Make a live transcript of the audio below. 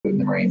agri-food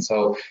and the marine.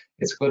 So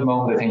it's a good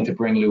moment, I think, to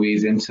bring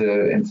Louise into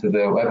the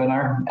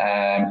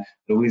webinar.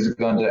 Louise is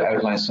going to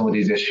outline some of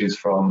these issues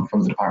from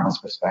the department's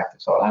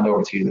perspective. So I'll hand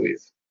over to you,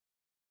 Louise.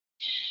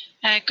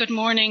 Good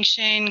morning,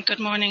 Shane. Good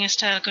morning,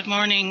 Estelle. Good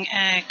morning,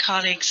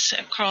 colleagues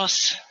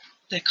across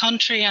the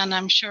country, and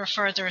I'm sure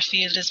further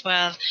afield as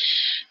well.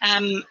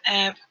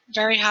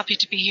 Very happy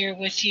to be here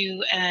with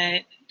you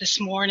this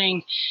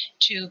morning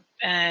to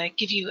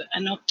give you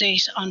an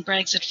update on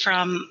Brexit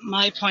from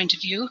my point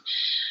of view,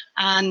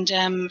 and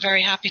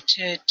very happy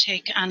to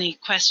take any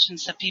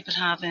questions that people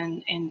have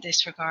in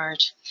this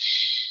regard.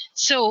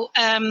 So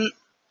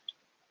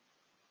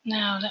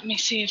now let me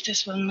see if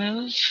this will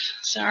move.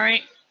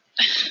 Sorry.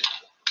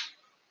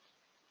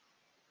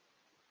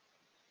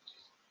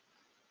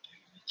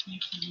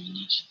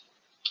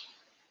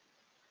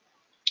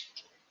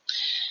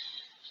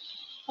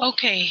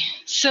 Okay,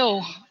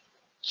 so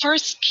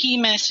first key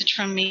message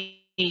from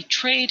me,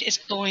 trade is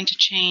going to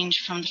change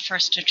from the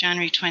 1st of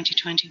January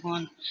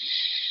 2021.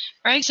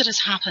 Brexit has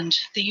happened.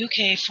 The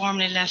UK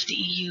formally left the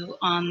EU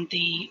on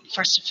the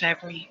 1st of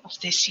February of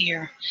this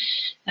year.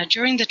 Now,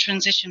 during the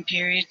transition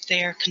period,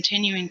 they are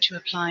continuing to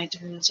apply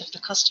the rules of the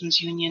customs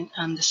union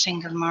and the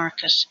single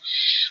market,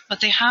 but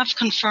they have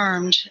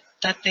confirmed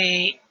that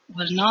they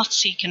will not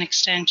seek an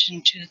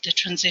extension to the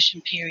transition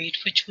period,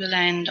 which will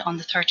end on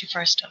the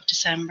 31st of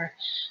December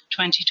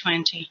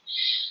 2020.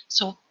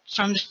 So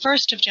from the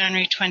 1st of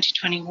January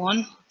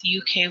 2021, the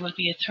UK will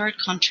be a third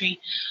country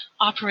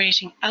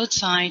operating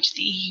outside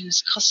the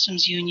EU's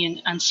customs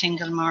union and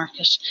single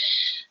market.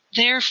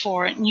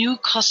 Therefore, new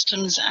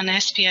customs and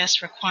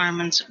SPS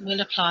requirements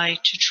will apply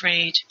to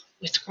trade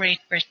with Great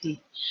Britain,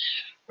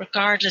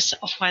 regardless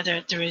of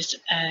whether there is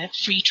a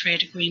free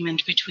trade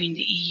agreement between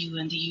the EU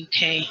and the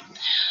UK.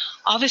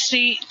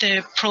 Obviously,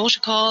 the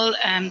protocol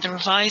and the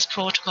revised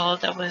protocol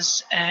that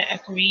was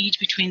agreed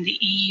between the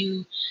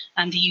EU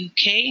and the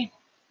UK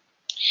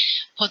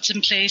puts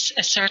in place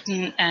a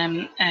certain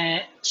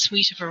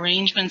suite of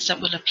arrangements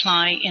that will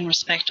apply in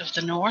respect of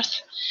the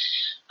North,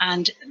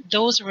 and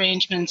those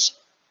arrangements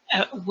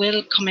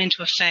will come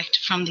into effect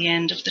from the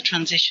end of the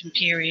transition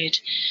period.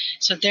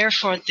 So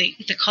therefore,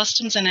 the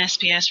customs and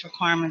SPS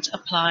requirements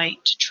apply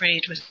to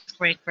trade with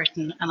Great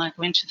Britain, and I'll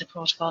go into the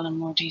protocol in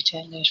more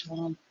detail later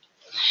on.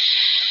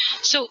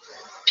 So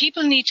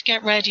people need to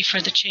get ready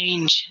for the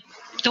change.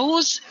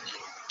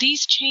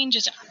 These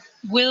changes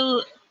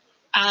will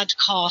add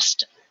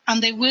cost,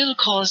 and they will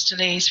cause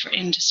delays for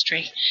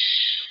industry.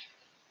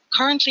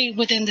 Currently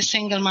within the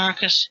single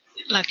market,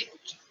 like,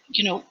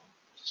 you know,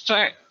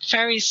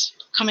 ferries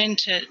come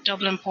into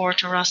Dublin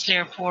Port or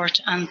Rosslare Port,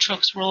 and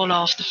trucks roll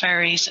off the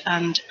ferries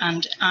and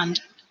on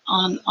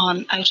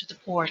out of the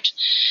port.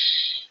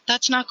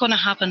 That's not going to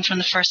happen from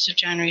the 1st of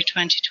January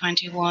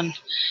 2021,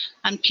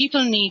 and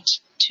people need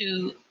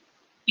to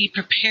be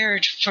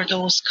prepared for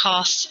those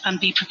costs and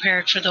be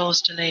prepared for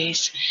those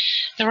delays.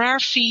 There are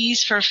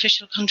fees for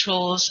official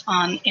controls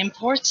on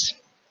imports,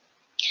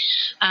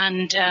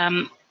 and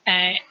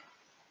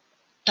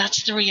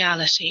that's the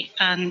reality.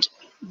 And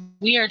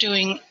we are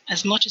doing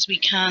as much as we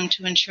can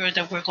to ensure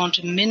that we're going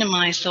to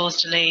minimise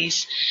those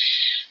delays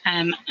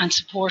and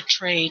support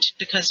trade,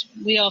 because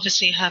we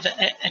obviously have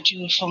a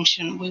dual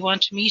function. We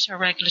want to meet our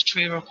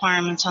regulatory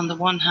requirements on the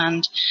one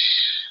hand,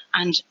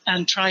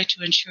 and try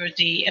to ensure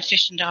the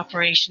efficient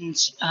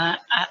operations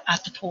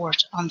at the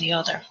port on the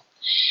other.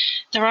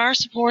 There are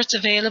supports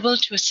available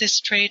to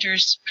assist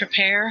traders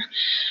prepare,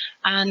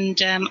 and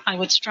I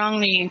would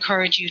strongly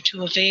encourage you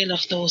to avail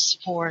of those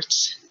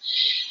supports.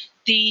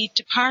 The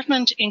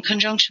department, in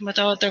conjunction with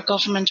other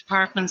government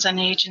departments and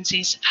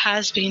agencies,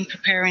 has been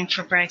preparing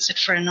for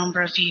Brexit for a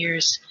number of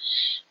years,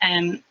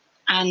 and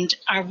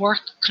our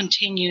work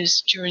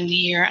continues during the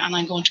year, and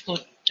I'm going to go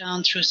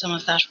down through some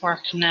of that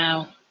work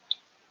now.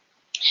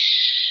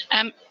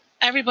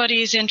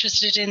 Everybody is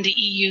interested in the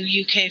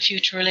EU-UK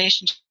future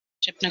relationship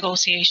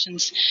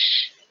negotiations.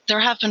 There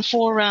have been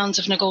 4 rounds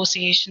of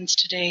negotiations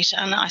to date,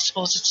 and I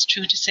suppose it's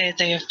true to say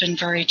they have been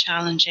very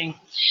challenging.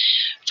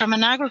 From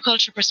an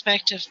agriculture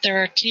perspective,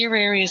 there are clear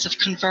areas of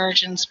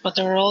convergence, but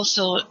there are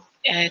also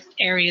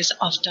areas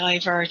of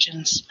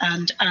divergence,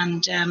 and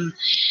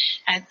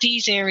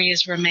these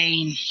areas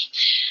remain.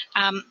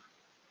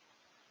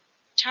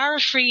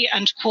 Tariff-free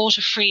and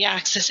quota-free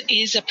access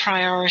is a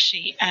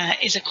priority,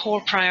 is a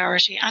core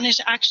priority, and it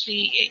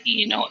actually,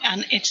 you know,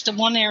 and it's the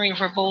one area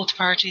where both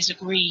parties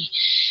agree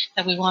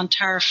that we want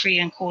tariff-free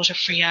and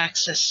quota-free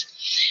access.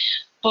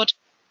 But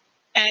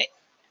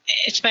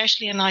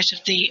especially in light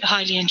of the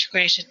highly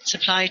integrated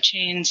supply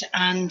chains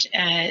and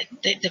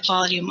the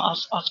volume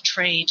of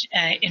trade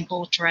in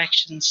both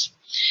directions.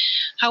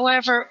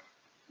 However,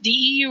 the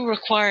EU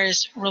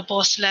requires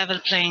robust level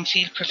playing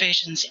field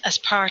provisions as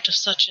part of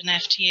such an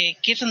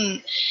FTA,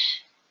 given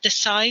the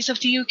size of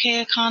the UK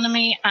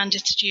economy and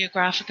its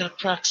geographical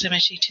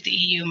proximity to the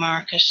EU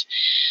market.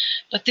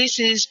 But this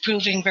is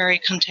proving very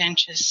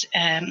contentious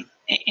in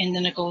the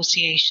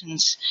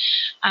negotiations,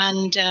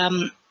 and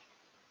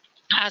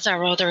as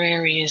are other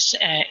areas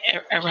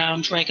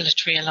around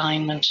regulatory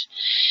alignment.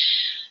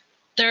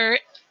 There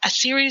A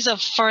series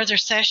of further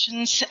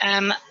sessions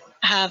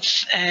have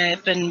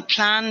been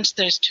planned.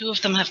 There's 2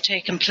 of them have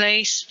taken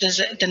place.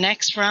 There's the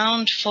next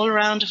round, full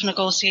round of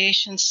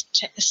negotiations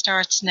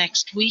starts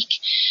next week,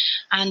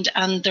 and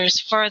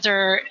there's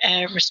further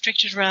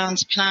restricted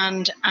rounds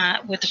planned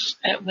with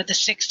the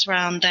 6th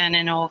round then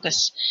in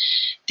August.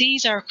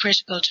 These are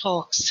critical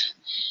talks.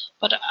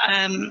 But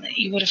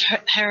you would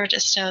have heard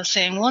Estelle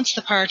saying once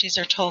the parties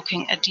are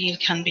talking, a deal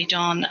can be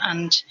done.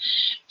 And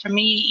for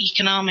me,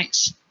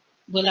 economics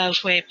will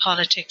outweigh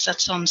politics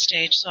at some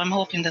stage. So I'm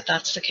hoping that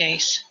that's the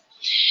case.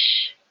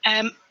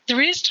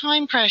 There is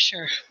time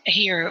pressure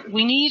here.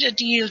 We need a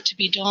deal to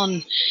be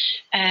done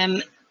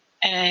at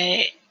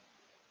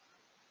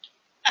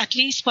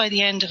least by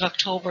the end of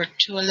October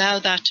to allow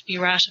that to be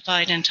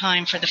ratified in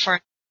time for the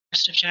 1st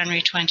of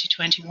January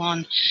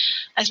 2021,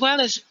 as well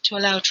as to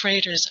allow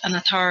traders and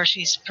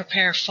authorities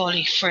prepare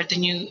fully for the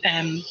new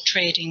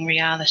trading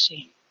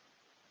reality.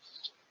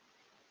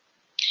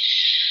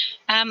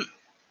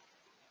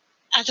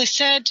 As I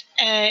said,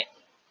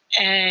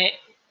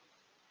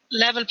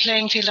 level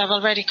playing field, I've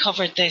already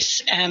covered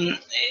this.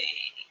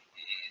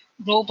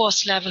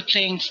 Robust level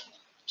playing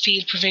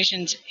field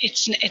provisions,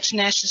 it's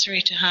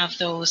necessary to have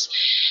those.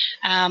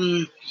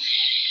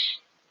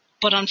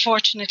 But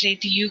unfortunately,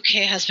 the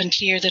UK has been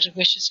clear that it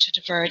wishes to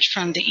diverge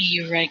from the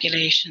EU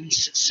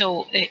regulations.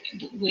 So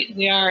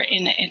we are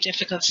in a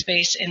difficult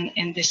space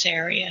in this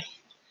area.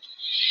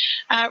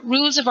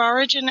 Rules of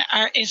origin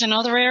is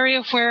another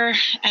area where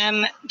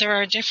there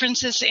are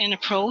differences in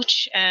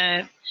approach.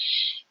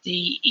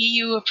 The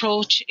EU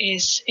approach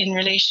is in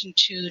relation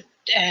to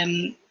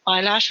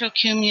bilateral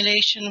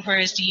accumulation,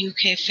 whereas the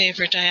UK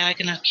favour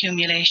diagonal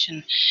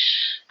accumulation.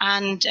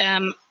 And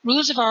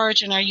rules of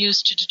origin are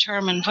used to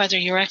determine whether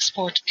your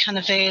export can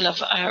avail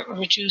of a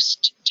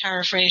reduced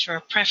tariff rate or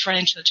a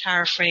preferential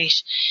tariff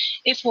rate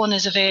if one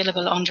is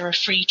available under a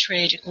free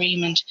trade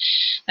agreement.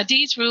 Now,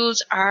 these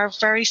rules are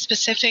very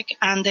specific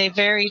and they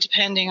vary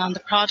depending on the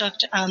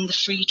product and the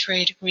free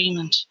trade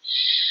agreement.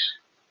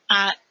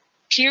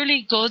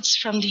 Clearly, goods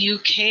from the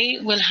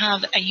UK will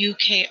have a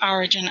UK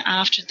origin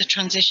after the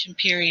transition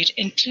period,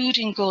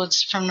 including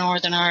goods from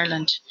Northern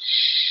Ireland.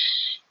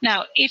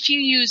 Now, if you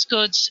use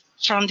goods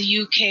from the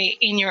UK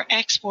in your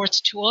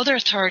exports to other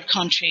third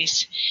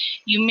countries,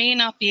 you may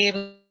not be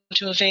able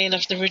to avail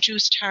of the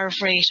reduced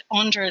tariff rate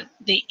under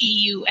the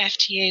EU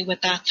FTA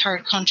with that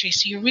third country.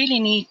 So you really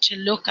need to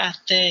look at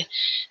the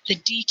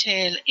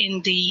detail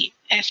in the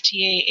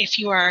FTA if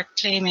you are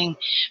claiming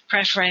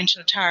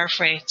preferential tariff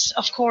rates.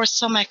 Of course,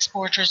 some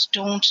exporters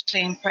don't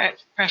claim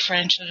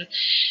preferential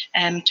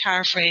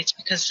tariff rates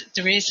because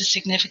there is a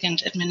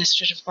significant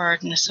administrative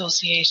burden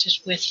associated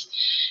with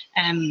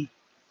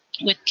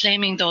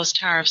claiming those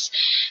tariffs.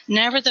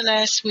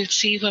 Nevertheless, we'll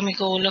see when we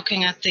go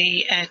looking at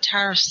the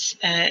tariffs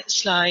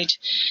slide,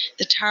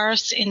 the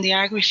tariffs in the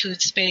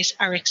agri-food space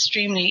are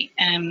extremely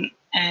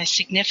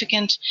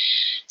significant.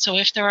 So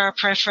if there are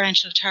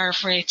preferential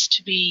tariff rates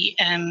to be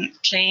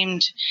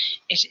claimed,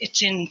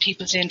 it's in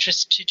people's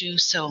interest to do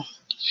so.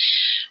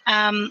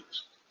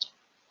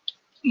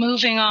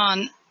 Moving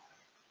on.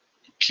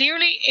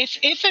 Clearly,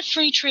 if a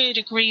free trade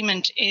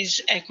agreement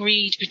is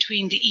agreed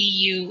between the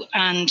EU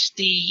and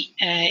the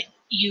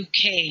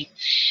UK,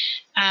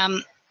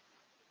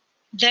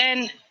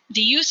 then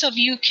the use of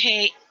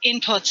UK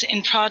inputs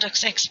in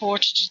products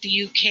exported to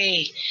the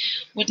UK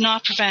would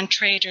not prevent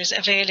traders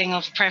availing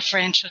of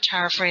preferential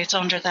tariff rates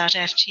under that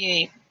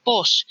FTA.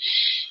 But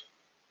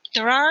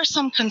there are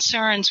some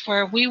concerns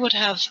where we would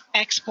have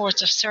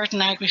exports of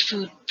certain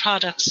agri-food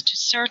products to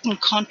certain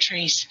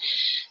countries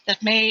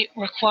that may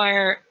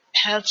require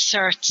health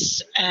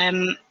certs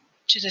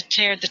to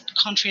declare the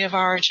country of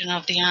origin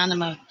of the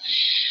animal.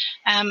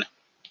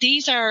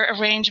 These are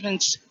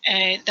arrangements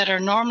that are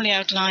normally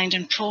outlined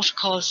in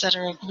protocols that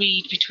are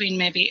agreed between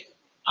maybe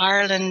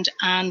Ireland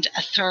and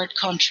a third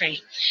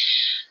country.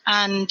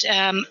 And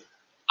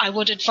I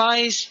would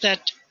advise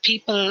that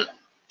people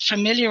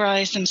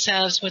familiarise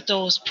themselves with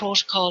those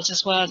protocols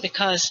as well,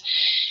 because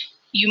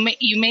you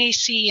may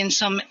see in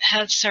some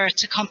health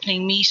certs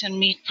accompanying meat and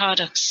meat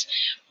products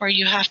where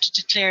you have to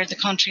declare the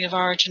country of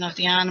origin of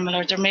the animal,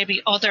 or there may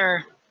be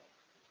other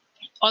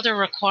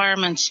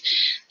requirements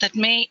that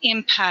may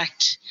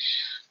impact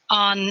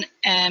on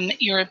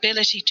your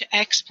ability to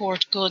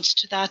export goods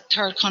to that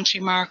third country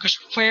market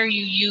where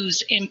you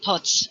use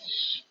inputs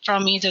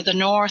from either the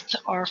north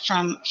or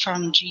from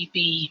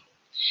GB.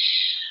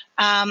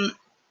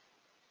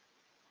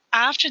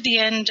 After the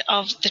end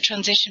of the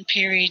transition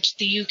period,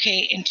 the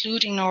UK,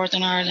 including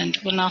Northern Ireland,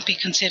 will not be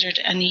considered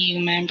an EU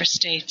member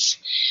state.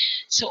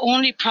 So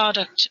only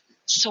product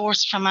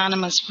sourced from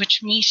animals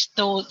which meet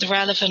the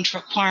relevant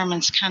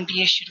requirements can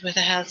be issued with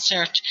a health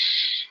cert.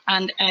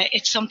 And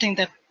it's something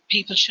that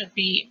people should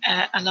be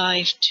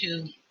alive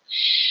to.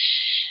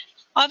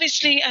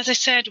 Obviously, as I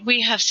said,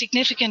 we have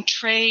significant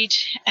trade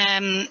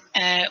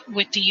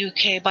with the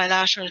UK,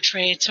 bilateral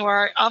trade. So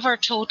of our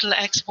total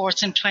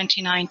exports in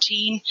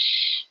 2019,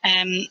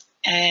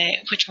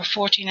 which were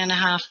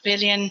 14.5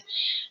 billion,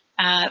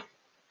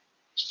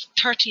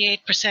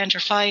 38% or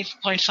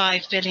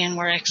 5.5 billion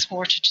were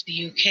exported to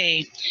the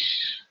UK.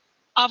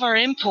 Of our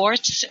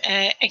imports,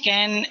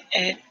 again,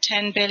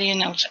 10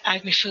 billion of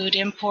agri-food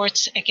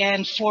imports.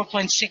 Again,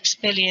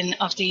 4.6 billion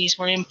of these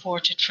were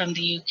imported from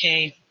the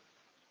UK.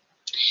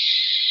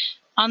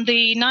 On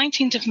the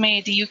 19th of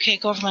May, the UK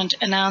government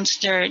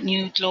announced their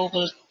new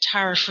global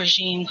tariff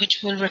regime,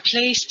 which will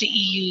replace the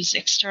EU's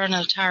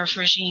external tariff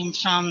regime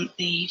from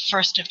the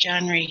 1st of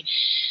January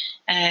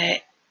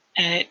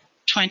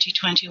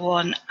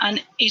 2021.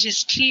 And it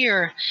is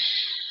clear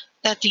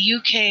that the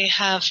UK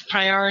have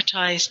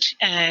prioritised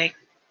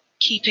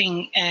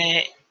keeping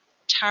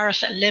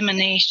tariff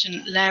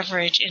elimination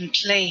leverage in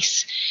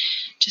place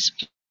to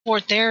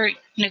support their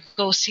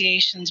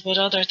negotiations with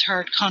other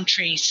third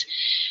countries.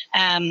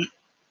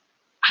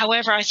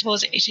 However, I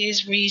suppose it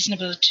is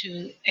reasonable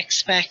to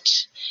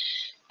expect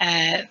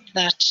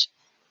that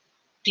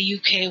the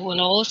UK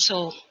will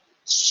also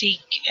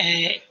seek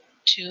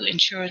to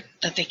ensure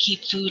that they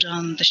keep food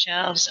on the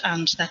shelves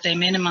and that they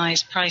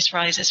minimise price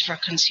rises for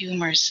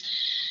consumers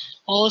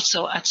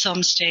also at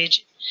some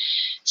stage.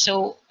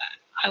 So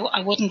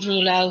I wouldn't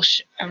rule out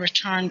a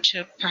return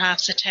to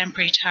perhaps a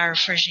temporary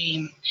tariff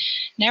regime.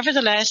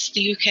 Nevertheless,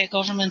 the UK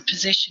government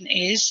position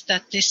is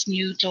that this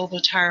new global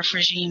tariff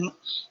regime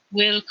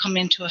will come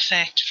into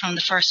effect from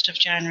the 1st of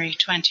January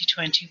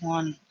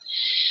 2021.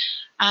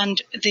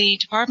 And the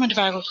Department of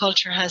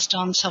Agriculture has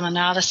done some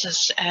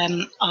analysis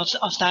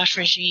of that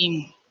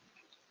regime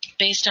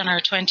based on our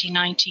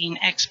 2019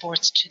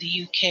 exports to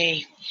the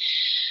UK.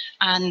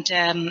 And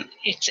the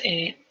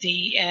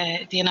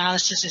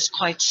analysis is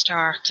quite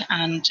stark,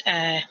 and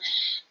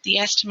the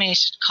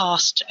estimated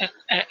cost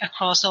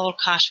across all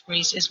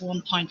categories is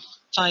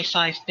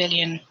 1.55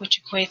 billion,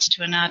 which equates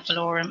to an ad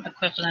valorem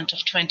equivalent of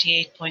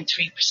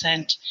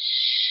 28.3%.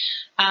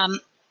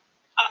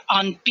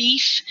 On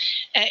beef,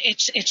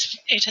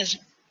 it has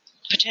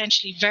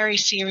potentially very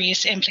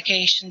serious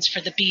implications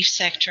for the beef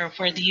sector,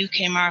 where the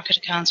UK market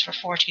accounts for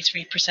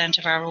 43%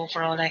 of our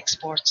overall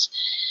exports.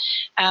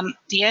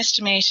 The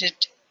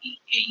estimated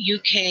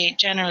UK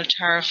general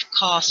tariff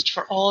cost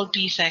for all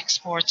beef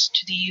exports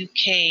to the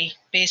UK,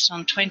 based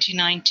on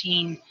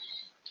 2019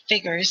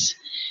 figures,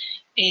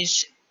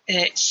 is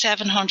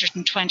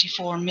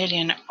 724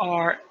 million,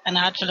 or an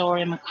ad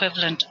valorem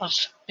equivalent of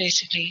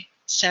basically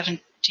 72%.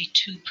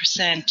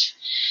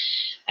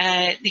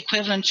 The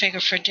equivalent figure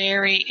for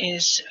dairy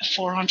is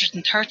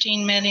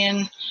 413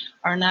 million,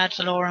 or an ad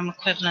valorem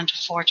equivalent of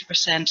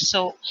 40%.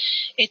 So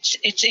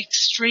it's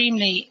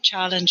extremely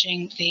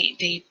challenging.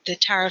 The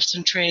tariffs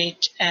and trade,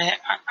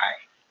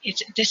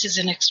 this is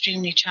an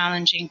extremely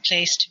challenging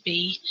place to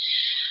be,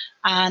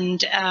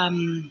 and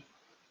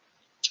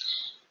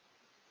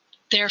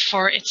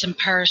therefore it's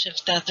imperative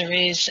that there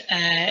is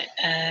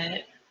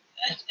a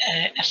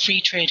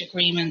free trade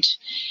agreement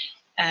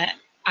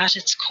at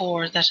its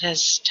core that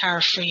has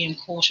tariff-free and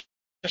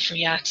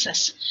quota-free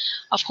access.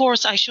 Of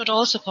course, I should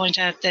also point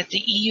out that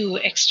the EU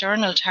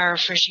external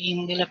tariff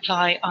regime will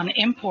apply on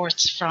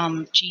imports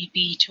from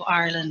GB to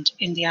Ireland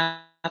in the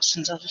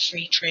absence of a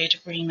free trade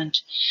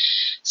agreement.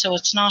 So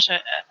it's not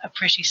a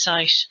pretty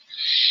sight.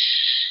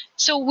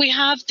 So we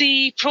have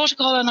the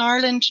protocol on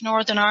Ireland,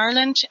 Northern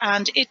Ireland,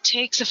 and it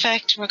takes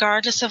effect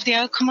regardless of the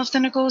outcome of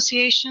the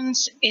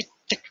negotiations.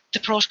 The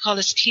protocol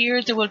is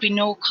clear. There will be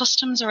no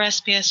customs or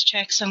SPS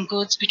checks on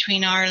goods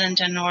between Ireland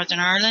and Northern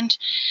Ireland.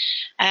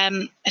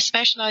 A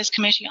specialised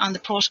committee on the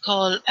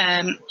protocol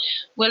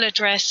will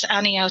address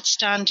any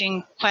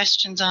outstanding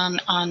questions on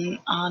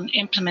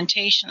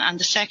implementation, and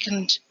the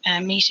second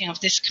meeting of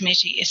this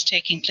committee is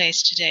taking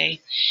place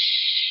today.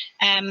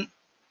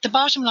 The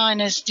bottom line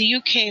is the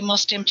UK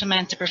must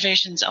implement the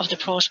provisions of the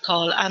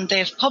protocol, and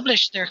they've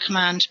published their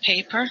command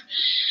paper,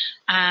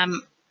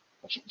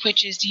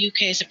 which is the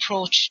UK's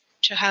approach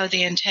to how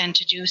they intend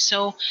to do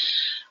so.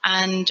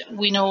 And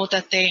we know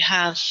that they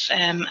have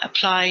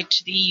applied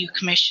to the EU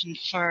Commission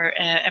for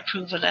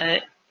approval,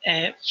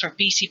 for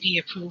BCB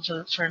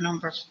approval for a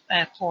number of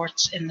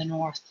ports in the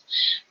north,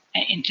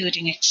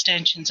 including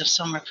extensions of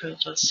some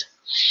approvals.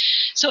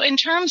 So in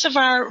terms of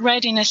our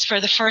readiness for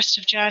the 1st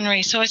of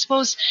January, so I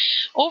suppose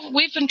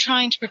we've been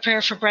trying to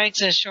prepare for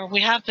Brexit, or we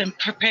have been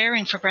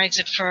preparing for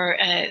Brexit for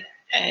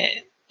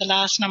the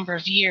last number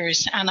of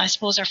years, and I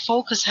suppose our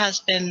focus has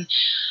been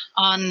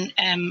on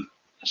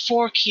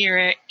four key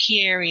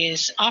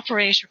areas: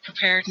 operator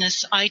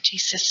preparedness, IT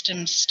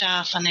systems,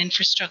 staff and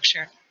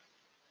infrastructure.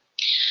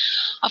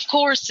 Of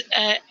course,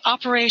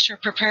 operator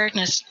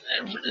preparedness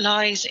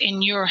lies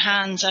in your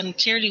hands, and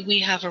clearly we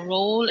have a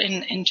role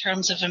in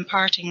terms of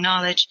imparting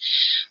knowledge,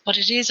 but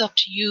it is up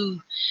to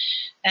you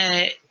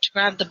to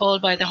grab the bull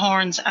by the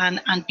horns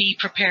and be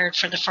prepared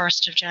for the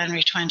 1st of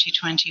January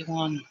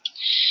 2021.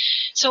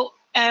 So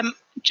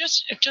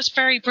just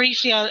very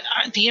briefly,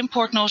 the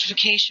import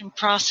notification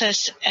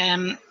process.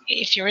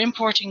 If you're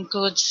importing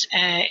goods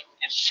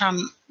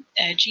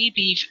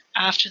GB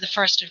after the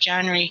 1st of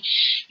January,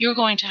 you're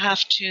going to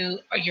have to,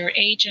 or your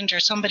agent or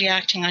somebody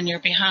acting on your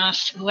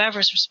behalf,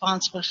 whoever's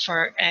responsible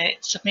for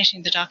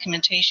submitting the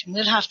documentation,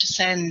 will have to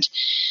send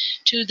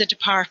to the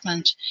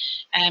department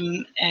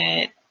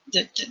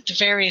the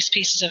various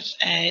pieces of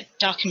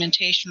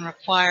documentation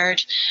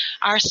required.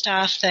 Our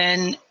staff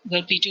then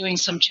will be doing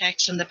some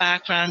checks in the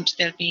background.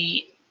 They'll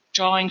be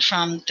drawing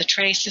from the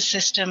traces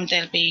system,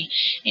 they'll be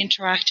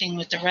interacting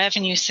with the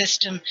revenue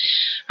system,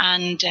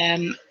 and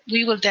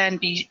we will then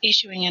be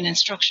issuing an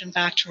instruction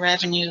back to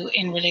revenue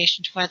in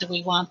relation to whether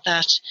we want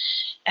that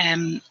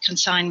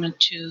consignment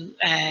to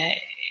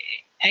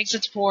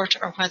exit port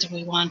or whether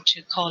we want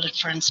to call it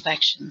for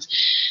inspections.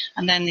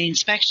 And then the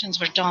inspections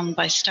were done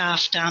by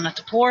staff down at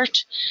the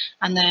port,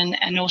 and then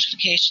a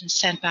notification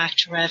sent back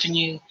to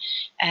revenue,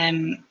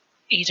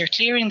 either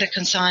clearing the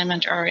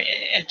consignment or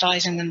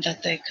advising them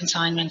that the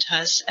consignment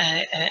has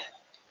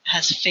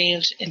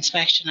failed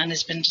inspection and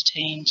has been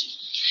detained.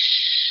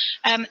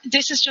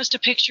 This is just a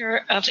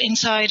picture of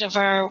inside of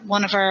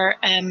one of our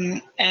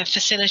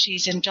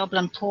facilities in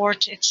Dublin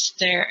Port.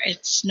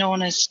 It's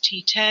known as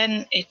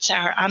T10. It's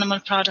our animal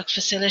product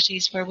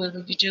facilities where we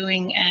will be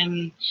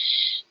doing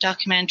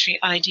documentary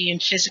ID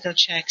and physical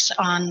checks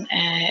on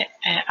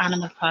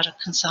animal product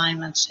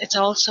consignments. It's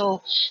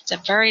a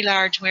very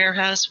large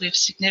warehouse. We have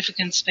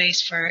significant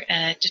space for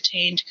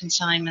detained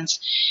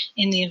consignments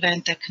in the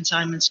event that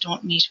consignments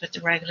don't meet with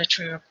the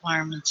regulatory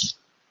requirements.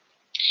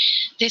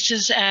 This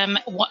is a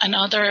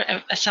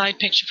side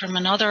picture from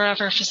another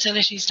of our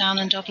facilities down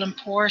in Dublin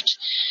Port,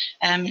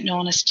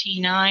 known as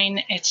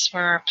T9. It's for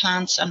our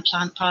plants and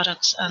plant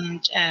products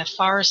and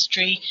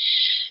forestry.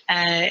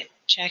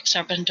 Checks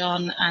are being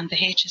done, and the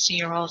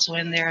HSE are also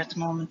in there at the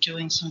moment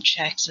doing some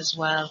checks as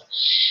well.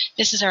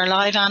 This is our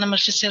live animal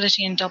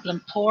facility in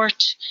Dublin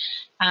Port.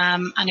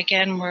 And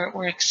again,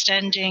 we're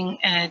extending,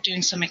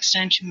 doing some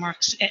extension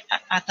works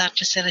at that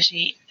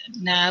facility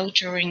now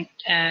during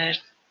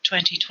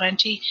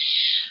 2020.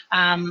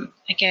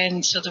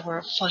 Again, so that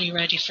we're fully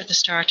ready for the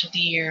start of the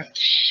year.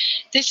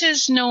 This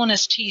is known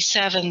as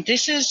T7.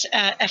 This is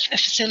a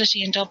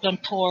facility in Dublin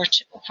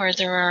Port where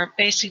there are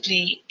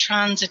basically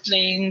transit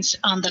lanes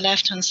on the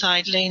left-hand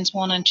side, lanes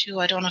 1 and 2.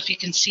 I don't know if you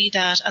can see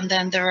that. And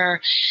then there are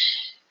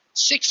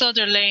 6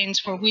 other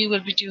lanes where we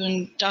will be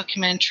doing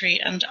documentary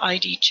and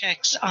ID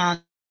checks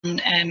on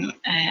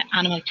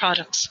animal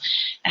products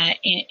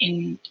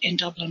in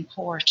Dublin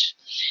Port.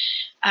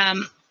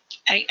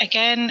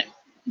 Again,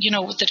 you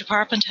know, the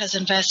department has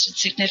invested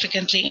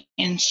significantly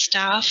in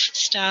staff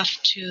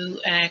to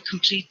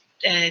complete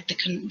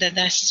the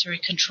necessary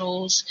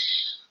controls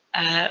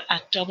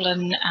at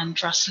Dublin and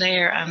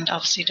Rosslare, and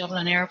obviously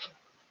Dublin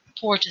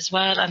Airport as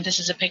well. And this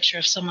is a picture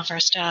of some of our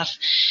staff.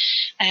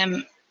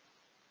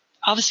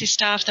 Obviously,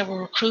 staff that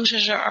were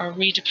recruited or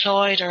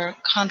redeployed or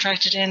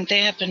contracted in, they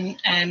have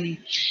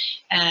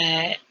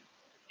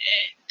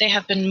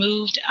been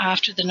moved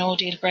after the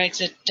no-deal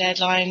Brexit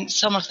deadline.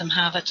 Some of them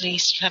have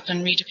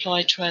been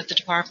redeployed throughout the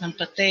department,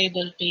 but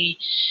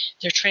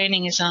their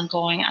training is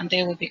ongoing, and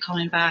they will be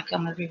coming back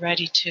and will be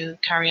ready to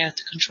carry out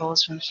the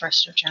controls from the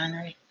 1st of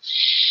January.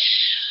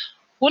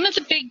 One of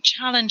the big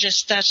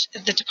challenges that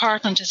the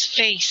department has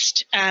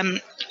faced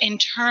in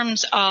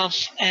terms of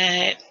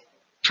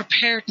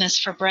preparedness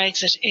for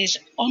Brexit is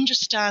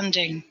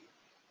understanding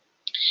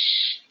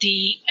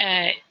the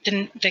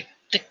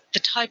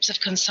types of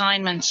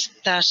consignments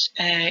that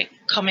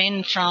come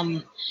in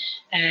from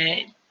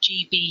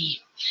GB.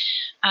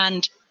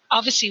 And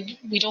obviously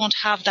we don't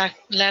have that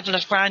level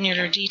of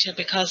granular detail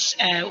because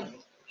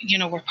you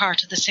know, we're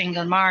part of the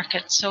single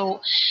market.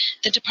 So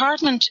the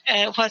department,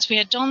 whilst we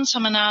had done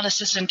some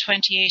analysis in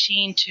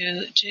 2018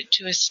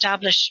 to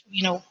establish,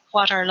 you know,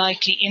 what our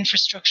likely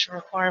infrastructure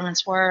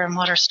requirements were and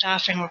what our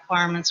staffing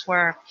requirements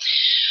were,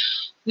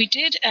 we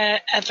did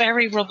a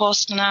very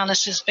robust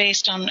analysis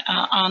based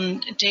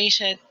on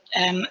data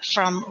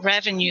from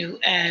revenue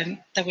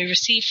that we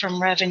received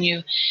from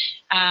revenue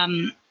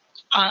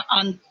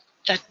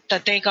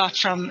that they got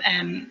from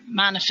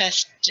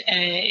manifest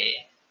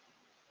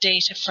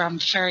data from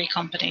ferry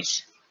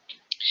companies.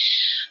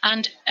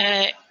 And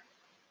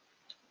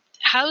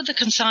how the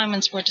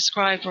consignments were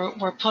described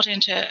were put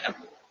into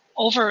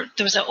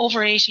there was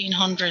over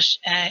 1,800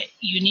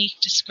 unique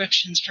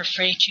descriptions for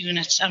freight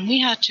units, and we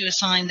had to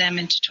assign them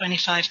into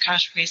 25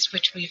 categories,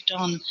 which we've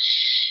done.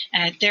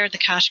 They're the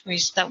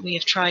categories that we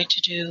have tried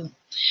to do,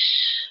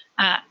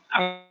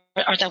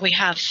 or that we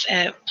have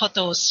put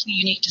those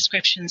unique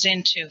descriptions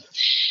into.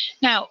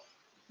 Now,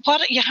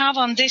 what you have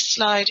on this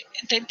slide,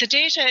 the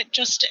data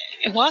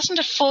it wasn't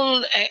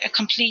a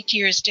complete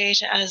year's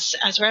data,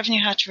 as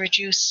revenue had to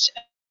reduce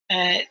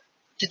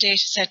the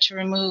data set to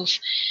remove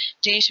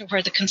data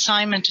where the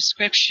consignment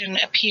description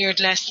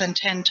appeared less than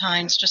 10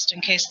 times, just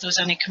in case there was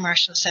any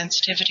commercial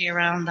sensitivity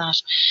around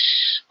that.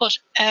 But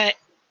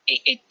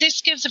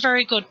this gives a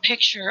very good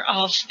picture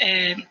of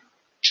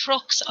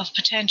trucks of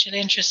potential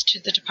interest to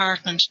the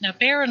department. Now,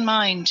 bear in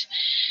mind,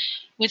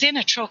 within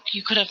a truck,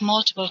 you could have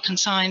multiple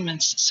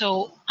consignments.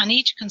 So on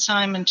each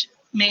consignment,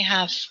 may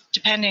have,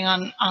 depending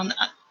on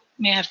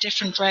may have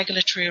different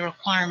regulatory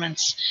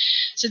requirements.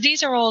 So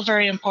these are all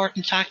very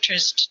important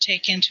factors to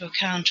take into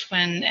account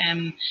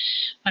when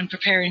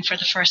preparing for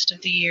the first of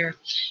the year,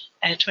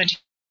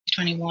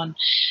 2021.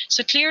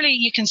 So clearly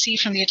you can see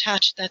from the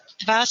attached that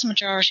the vast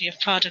majority of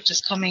product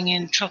is coming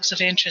in trucks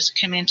of interest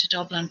come into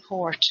Dublin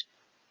Port.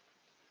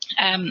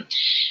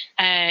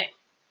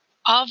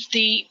 Of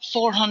the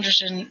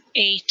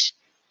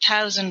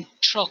 408,000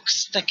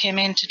 trucks that came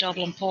into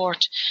Dublin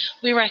Port,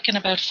 we reckon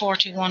about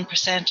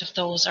 41% of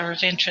those are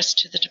of interest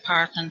to the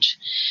department.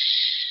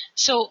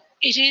 So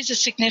it is a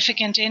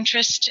significant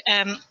interest.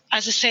 As I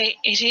say,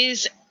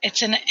 it's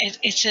an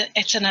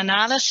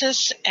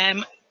analysis.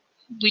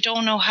 We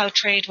don't know how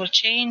trade will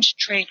change.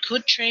 Trade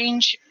could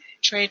change.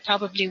 Trade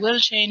probably will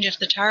change if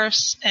the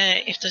tariffs,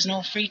 if there's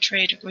no free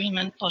trade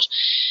agreement. But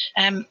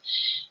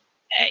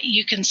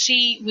you can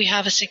see we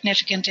have a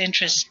significant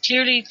interest.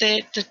 Clearly,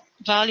 the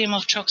volume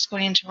of trucks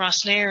going into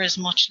Rosslare is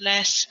much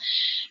less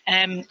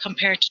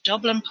compared to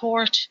Dublin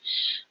Port.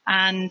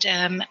 And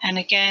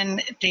again,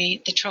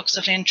 the trucks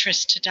of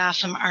interest to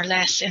DAFM are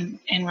less in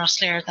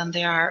Rosslare than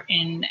they are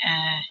in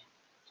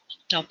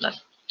Dublin.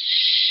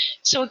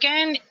 So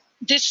again,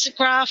 this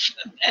graph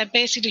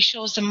basically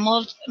shows the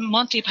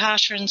monthly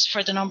patterns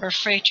for the number of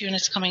freight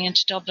units coming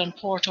into Dublin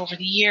Port over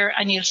the year,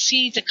 and you'll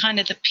see the kind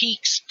of the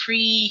peaks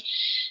pre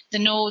the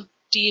no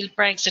deal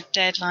Brexit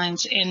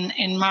deadlines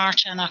in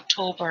March and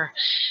October.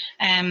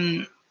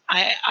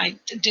 I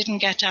didn't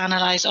get to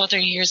analyse other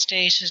years'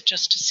 data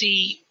just to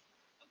see,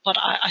 but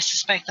I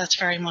suspect that's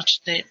very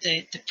much the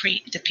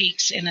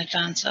peaks in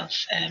advance of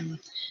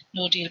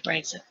no deal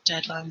Brexit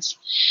deadlines.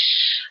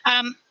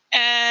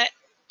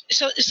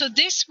 So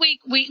this week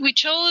we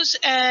chose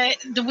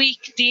the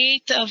week,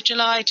 the 8th of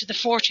July to the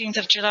 14th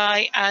of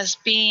July, as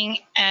being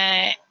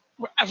a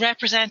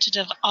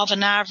representative of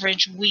an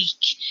average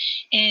week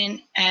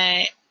in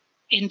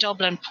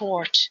Dublin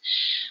Port.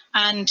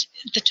 And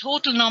the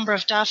total number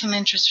of DAFM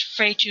interest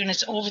freight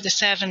units over the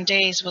 7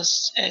 days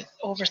was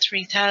over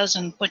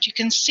 3,000. But you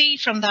can see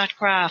from that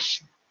graph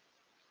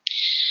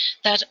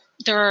that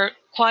there are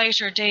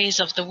quieter days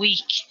of the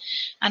week.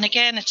 And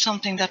again, it's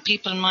something that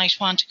people might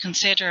want to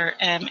consider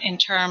in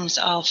terms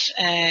of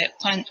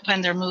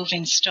when they're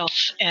moving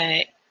stuff,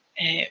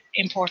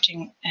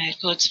 importing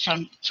goods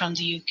from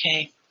the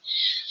UK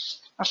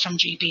or from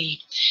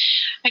GB.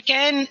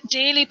 Again,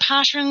 daily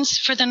patterns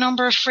for the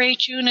number of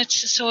freight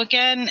units. So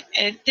again,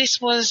 this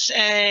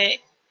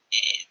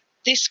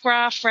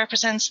graph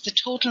represents the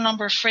total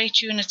number of freight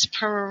units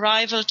per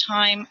arrival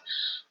time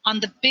on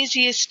the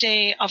busiest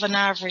day of an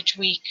average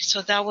week.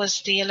 So that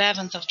was the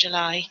 11th of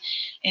July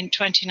in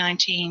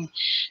 2019.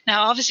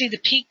 Now, obviously, the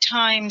peak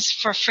times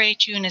for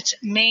freight units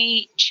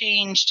may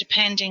change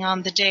depending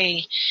on the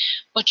day,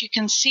 but you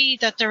can see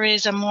that there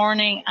is a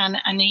morning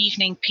and an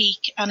evening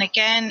peak. And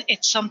again,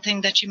 it's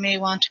something that you may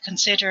want to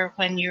consider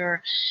when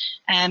you're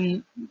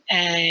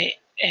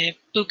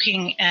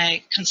booking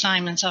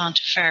consignments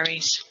onto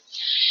ferries.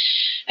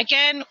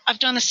 Again, I've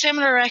done a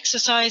similar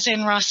exercise in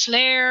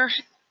Rosslare.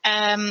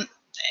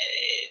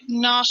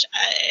 Not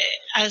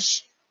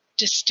as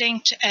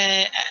distinct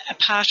a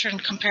pattern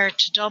compared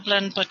to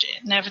Dublin, but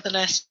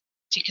nevertheless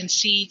you can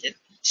see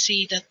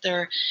that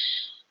there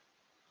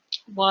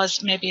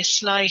was maybe a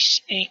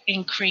slight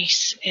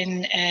increase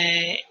in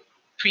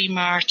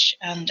pre-March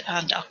and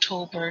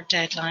October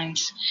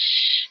deadlines.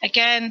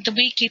 Again, the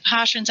weekly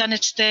patterns, and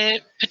it's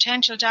the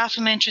potential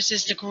DAFM interest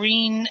is the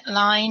green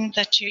line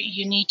that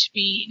you need to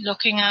be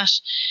looking at.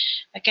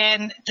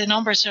 Again, the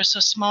numbers are so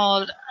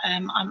small,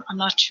 I'm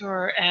not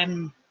sure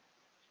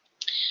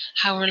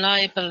how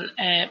reliable,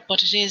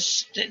 but it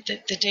is the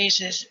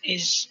data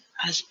is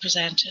as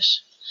presented.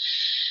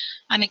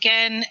 And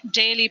again,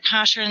 daily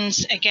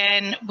patterns,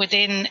 again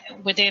within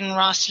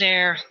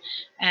Rosslare.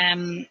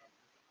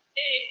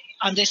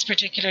 On this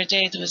particular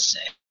day, there was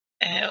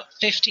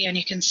 50, and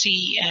you can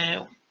see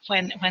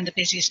when the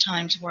busiest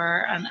times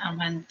were and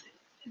when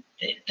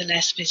the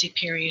less busy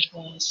period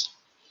was.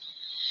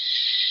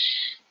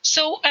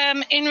 So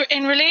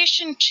in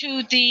relation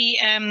to the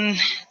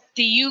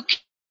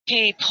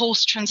UK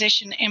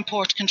post-transition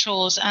import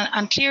controls,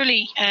 and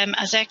clearly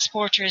as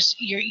exporters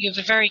you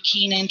have a very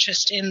keen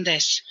interest in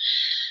this.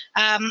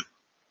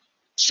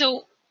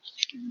 So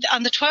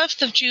on the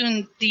 12th of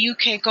June, the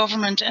UK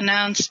government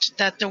announced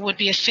that there would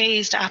be a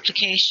phased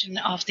application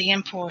of the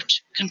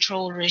import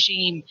control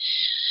regime.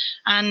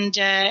 And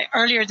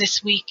earlier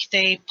this week,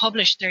 they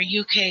published their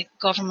UK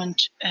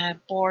government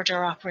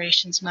border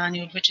operations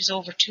manual, which is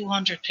over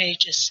 200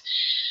 pages,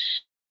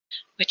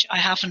 which I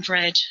haven't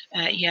read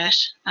yet.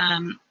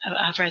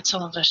 I've read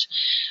some of it.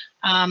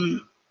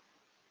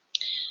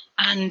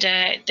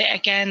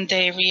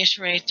 They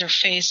reiterate their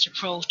phased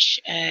approach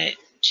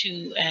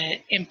to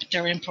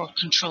their import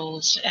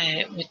controls,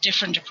 with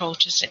different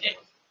approaches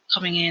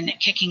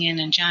kicking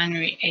in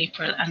January,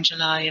 April and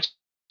July of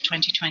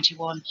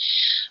 2021.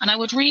 And I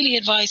would really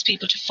advise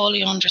people to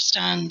fully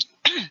understand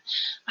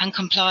and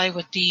comply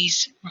with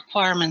these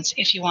requirements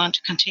if you want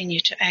to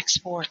continue to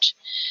export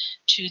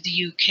to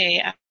the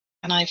UK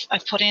and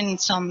I've put in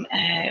some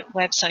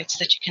websites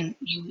that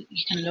you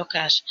can look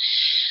at.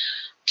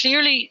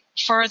 Clearly,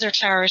 further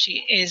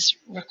clarity is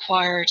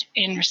required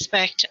in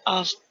respect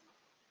of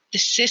the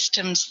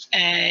systems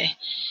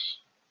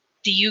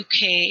the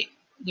UK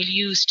will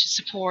use to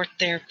support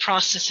their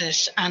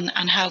processes, and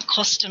how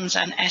customs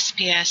and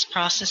SPS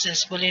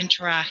processes will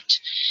interact,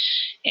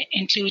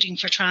 including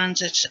for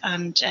transits.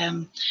 And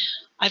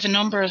I have a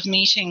number of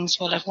meetings.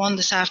 Well, I've one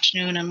this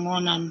afternoon and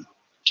one on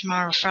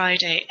tomorrow,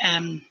 Friday,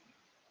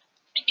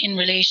 in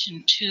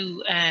relation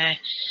to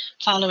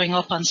following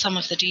up on some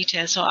of the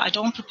details. So I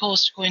don't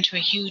propose to go into a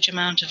huge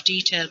amount of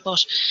detail,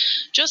 but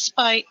just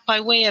by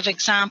way of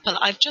example,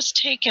 I've just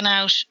taken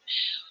out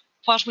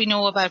what we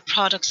know about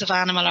products of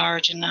animal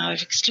origin. Now,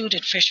 I've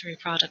excluded fishery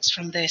products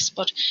from this,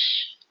 but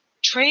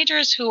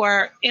traders who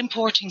are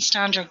importing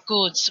standard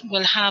goods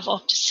will have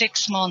up to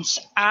 6 months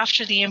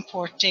after the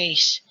import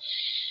date,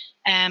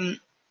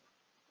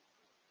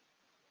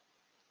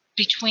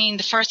 between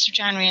the 1st of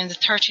January and the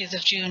 30th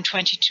of June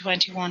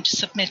 2021, to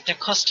submit their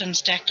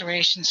customs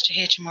declarations to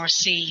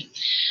HMRC.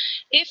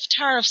 If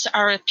tariffs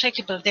are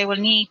applicable, they will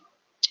need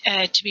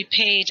to be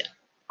paid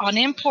on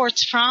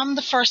imports from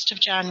the 1st of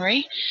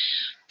January,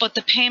 but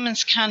the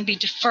payments can be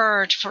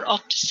deferred for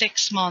up to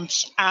 6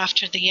 months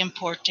after the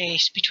import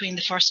date, between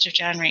the 1st of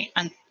January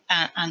and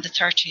the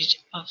 30th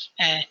of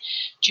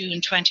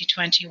June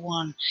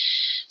 2021.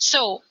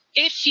 So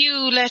if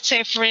you, let's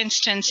say, for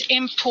instance,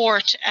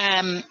 import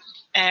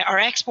or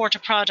export a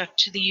product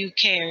to the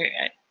UK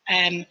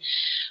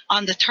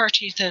on the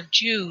 30th of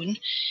June,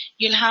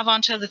 you'll have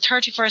until the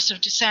 31st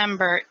of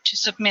December to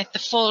submit the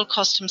full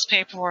customs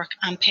paperwork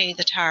and pay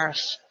the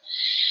tariff.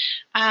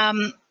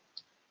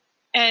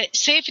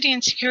 Safety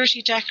and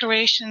security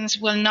declarations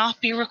will not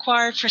be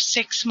required for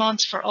 6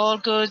 months for all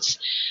goods,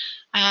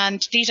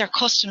 and these are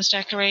customs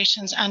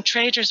declarations, and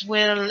traders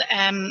will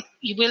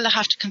you will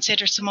have to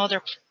consider some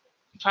other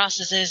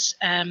processes,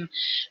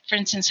 for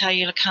instance, how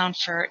you'll account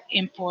for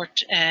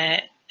import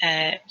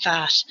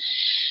VAT.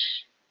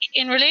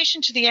 In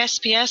relation to the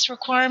SPS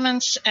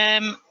requirements,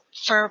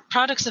 for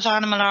products of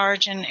animal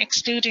origin,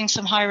 excluding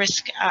some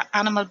high-risk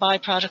animal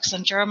byproducts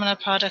and germinal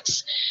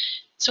products,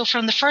 so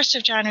from the 1st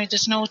of January,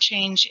 there's no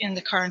change in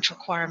the current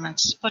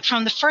requirements. But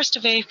from the 1st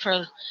of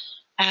April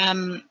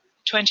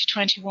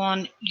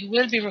 2021, you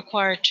will be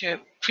required to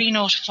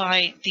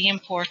pre-notify the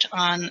import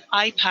on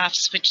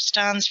IPAFs, which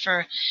stands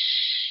for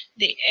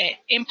the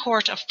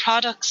import of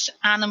products,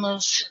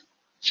 animals,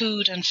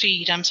 food and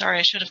feed. I'm sorry,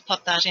 I should have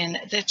put that in.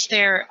 It's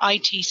their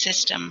IT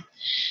system.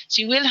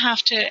 So you will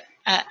have to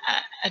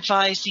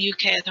advise the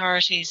UK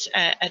authorities,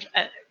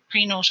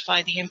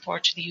 pre-notify the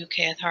import to the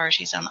UK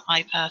authorities on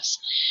IPAFs.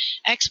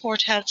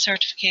 Export health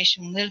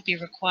certification will be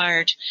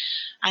required,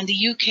 and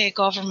the UK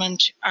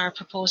government are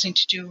proposing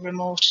to do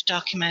remote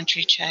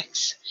documentary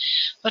checks.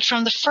 But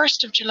from the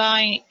 1st of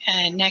July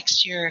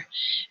next year,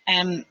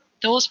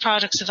 those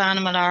products of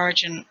animal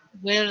origin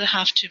will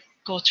have to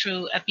go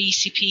through a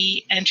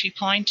BCP entry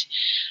point,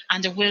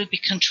 and there will be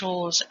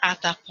controls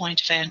at that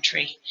point of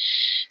entry.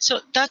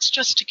 So that's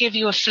just to give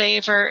you a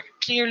flavour.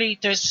 Clearly,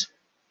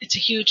 it's a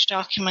huge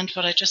document,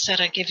 but I just said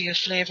I'd give you a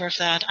flavour of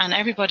that. And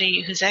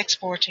everybody who's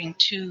exporting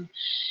to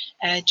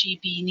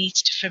GB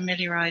needs to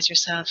familiarise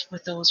yourself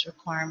with those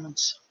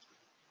requirements.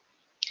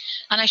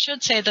 And I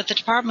should say that the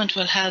department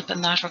will help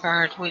in that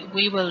regard.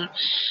 We will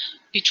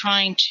be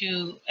trying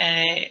to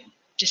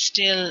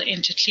distill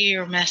into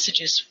clear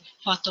messages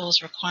what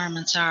those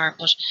requirements are,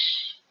 but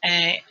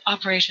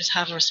operators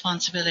have a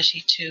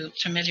responsibility to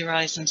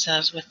familiarise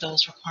themselves with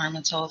those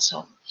requirements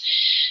also.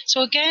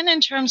 So again, in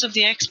terms of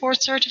the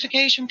export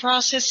certification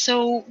process,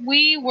 so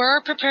we were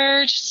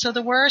prepared. So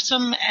there were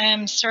some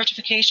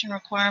certification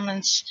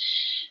requirements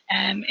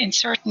in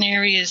certain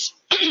areas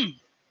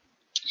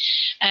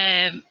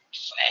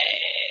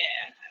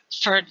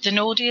for the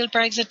no-deal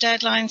Brexit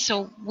deadline.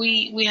 So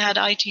we had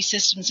IT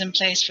systems in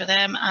place for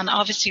them, and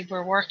obviously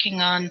we're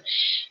working on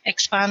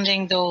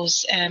expanding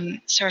those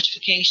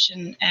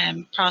certification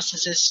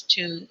processes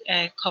to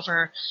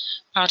cover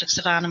products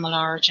of animal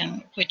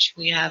origin, which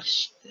we have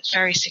a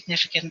very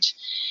significant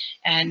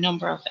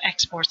number of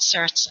export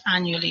certs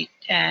annually,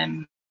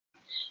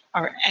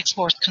 or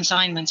export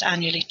consignments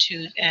annually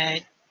to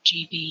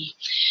GB.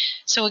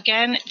 So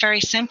again, very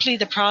simply,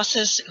 the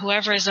process,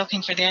 whoever is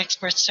looking for the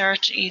export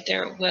cert,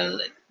 either will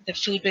the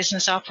food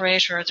business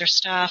operator or their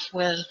staff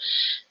will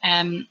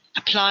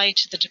apply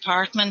to the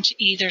department,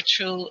 either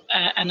through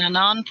an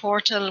anon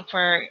portal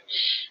where,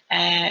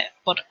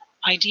 but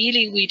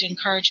ideally we'd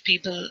encourage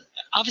people,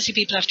 obviously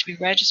people have to be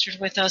registered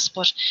with us,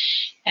 but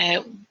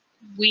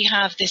we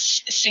have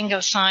this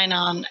single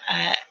sign-on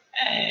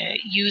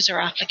user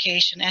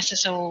application,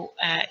 SSO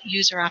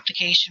user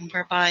application,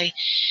 whereby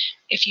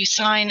if you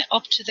sign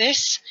up to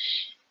this,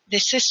 the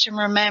system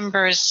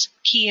remembers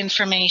key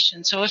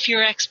information. So if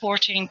you're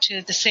exporting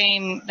to the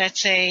same,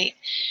 let's say,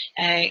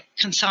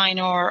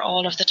 consignor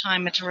all of the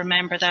time, it'll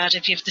remember that.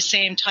 If you have the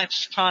same type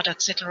of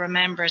products, it'll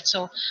remember it.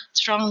 So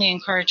strongly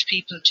encourage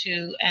people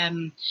to,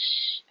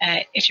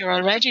 if you're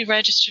already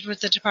registered with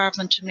the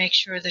department, to make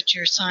sure that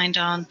you're signed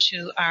on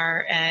to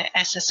our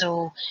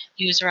SSO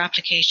user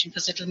application,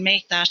 because it'll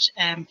make that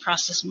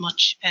process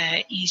much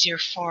easier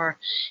for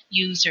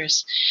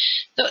users.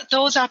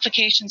 Those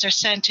applications are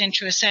sent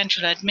into a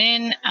central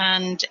admin,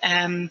 and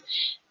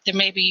there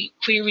may be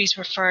queries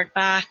referred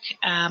back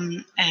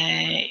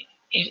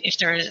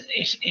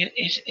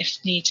if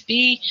need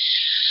be.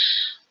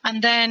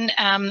 And then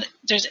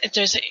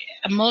there's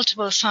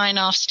multiple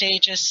sign-off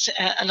stages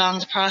along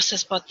the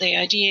process, but the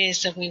idea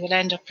is that we will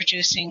end up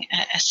producing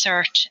a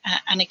cert.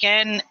 And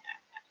again,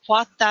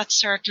 what that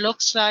cert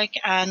looks like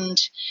and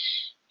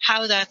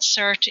how that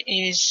cert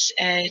is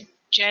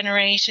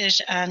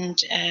generated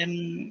and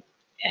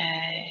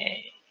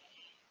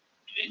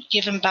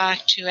given back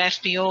to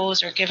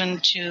FBOs or given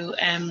to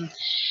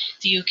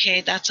the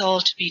UK, that's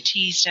all to be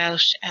teased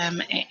out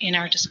in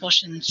our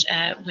discussions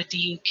with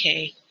the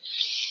UK.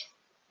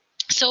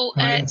 So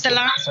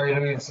sorry,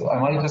 Louise, I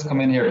might just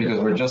come in here because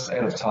we're just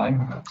out of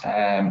time.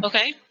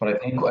 Okay. But I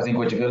think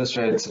what you've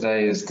illustrated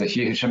today is the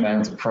huge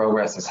amount of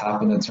progress that's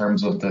happened in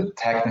terms of the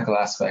technical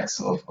aspects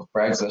of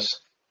Brexit.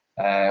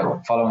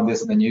 Following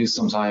this in the news,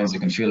 sometimes you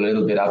can feel a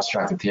little bit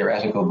abstract and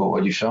theoretical, but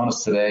what you've shown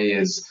us today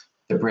is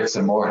the bricks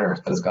and mortar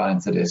that has gone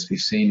into this. We've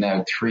seen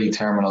now 3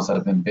 terminals that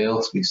have been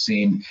built. We've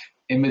seen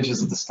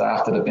images of the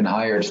staff that have been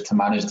hired to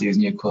manage these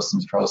new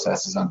customs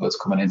processes on goods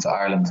coming into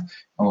Ireland, and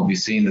we'll be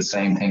seeing the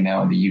same thing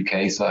now on the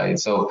UK side.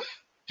 So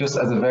just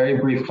as a very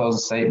brief closing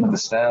statement,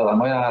 Estelle, I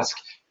might ask,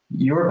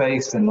 you're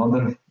based in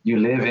London, you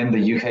live in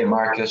the UK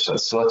market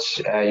as such,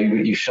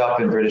 you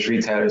shop in British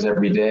retailers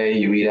every day,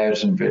 you eat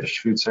out in British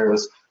food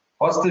service.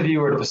 What's the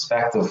view or the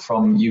perspective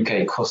from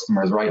UK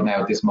customers right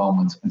now at this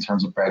moment in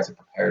terms of Brexit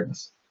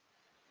preparedness?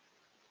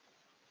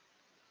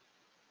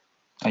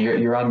 And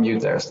you're on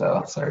mute there,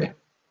 Estelle, sorry.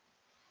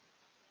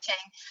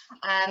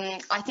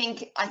 I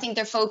think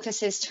their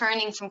focus is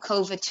turning from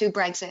COVID to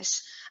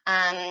Brexit.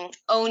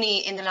 Only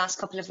in the last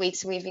couple of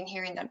weeks we've been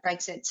hearing that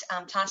Brexit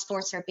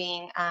passports are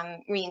being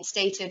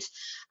reinstated,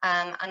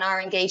 and our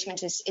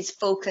engagement is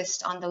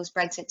focused on those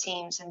Brexit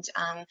teams. And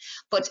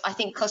but I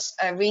think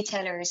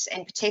retailers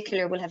in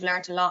particular will have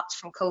learned a lot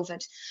from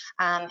COVID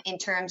in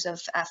terms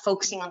of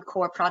focusing on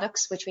core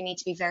products, which we need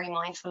to be very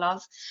mindful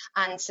of,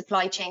 and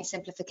supply chain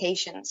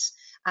simplifications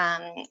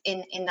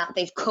in that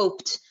they've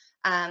coped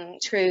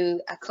through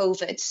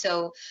COVID.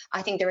 So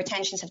I think their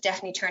attentions have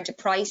definitely turned to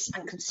price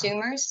and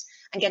consumers,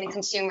 and getting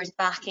consumers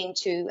back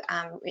into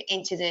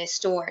the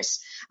stores.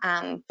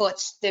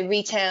 But the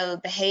retail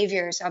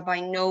behaviours are by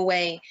no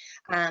way,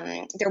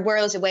 they're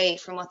worlds away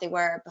from what they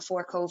were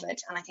before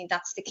COVID. And I think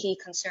that's the key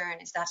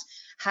concern, is that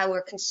how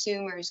are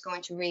consumers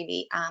going to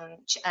really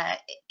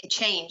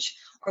change,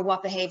 or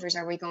what behaviours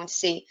are we going to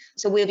see?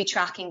 So we'll be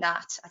tracking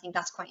that. I think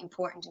that's quite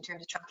important in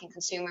terms of tracking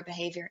consumer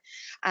behaviour.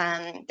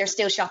 They're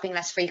still shopping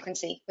less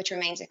frequency, which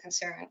remains a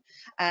concern.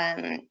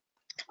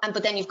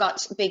 But then you've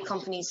got big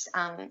companies,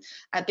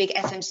 big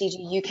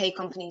FMCG UK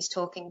companies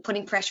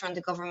putting pressure on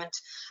the government,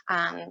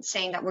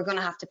 saying that we're going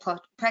to have to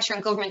put pressure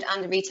on government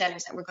and the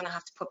retailers, that we're going to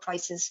have to put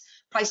prices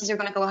are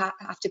going to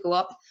have to go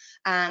up,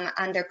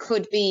 and there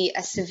could be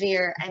a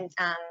severe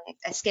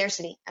a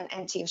scarcity and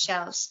empty of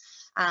shelves,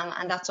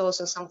 and that's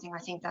also something I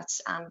think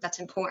that's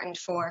important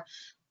for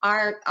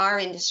our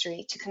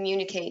industry to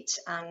communicate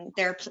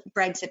their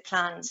Brexit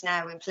plans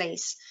now in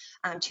place,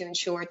 to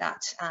ensure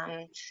that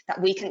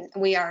that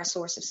we are a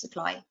source of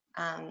supply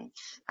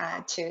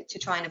to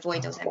try and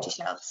avoid those empty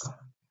shelves.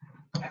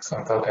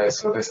 Excellent. Okay,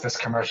 so this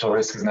commercial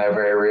risk is now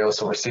very real.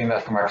 So we're seeing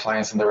that from our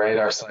clients on the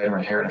radar side, and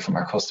we're hearing it from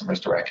our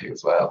customers directly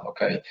as well.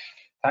 Okay.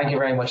 Thank you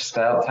very much,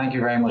 Estelle. Thank you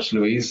very much,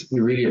 Louise.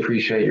 We really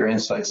appreciate your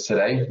insights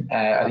today.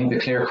 I think the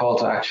clear call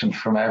to action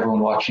from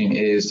everyone watching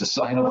is to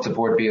sign up to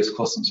Board Bia's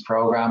customs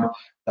program,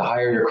 to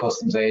hire your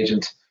customs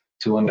agent,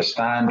 to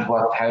understand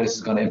how this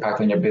is going to impact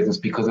on your business,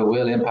 because it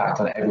will impact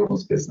on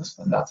everyone's business,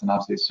 and that's an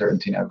absolute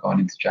certainty now going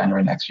into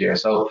January next year.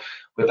 So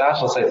with that,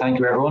 I'll say thank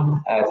you,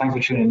 everyone. Thanks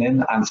for tuning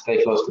in, and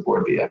stay close to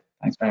Board Bia.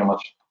 Thanks very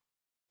much.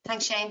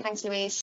 Thanks, Shane. Thanks, Louise.